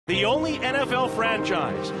The only NFL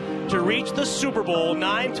franchise to reach the Super Bowl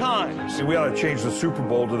 9 times. We ought to change the Super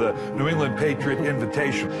Bowl to the New England Patriot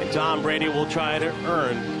Invitation. And Tom Brady will try to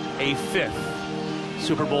earn a 5th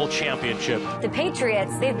Super Bowl championship. The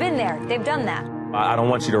Patriots, they've been there. They've done that. I don't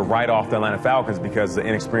want you to write off the Atlanta Falcons because of the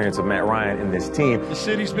inexperience of Matt Ryan and this team. The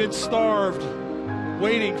city's been starved,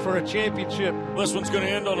 waiting for a championship. This one's going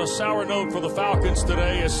to end on a sour note for the Falcons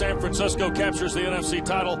today as San Francisco captures the NFC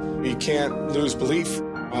title. You can't lose belief.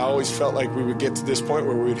 I always felt like we would get to this point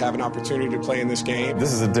where we would have an opportunity to play in this game.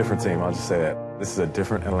 This is a different team, I'll just say that. This is a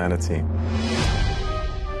different Atlanta team.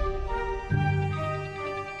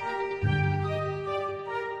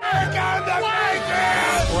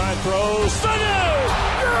 Ryan throws.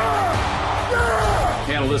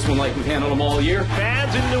 Handle this one like we've handled them all year.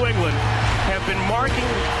 Fans in New England have been marking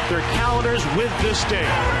their calendars with this day.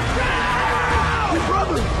 Hey,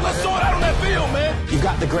 brother, let's sort out on that field, man. You've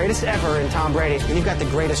got the greatest ever in Tom Brady, and you've got the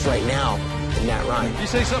greatest right now in Matt Ryan. You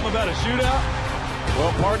say something about a shootout?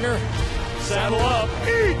 Well, partner, saddle up.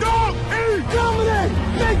 E-Dog!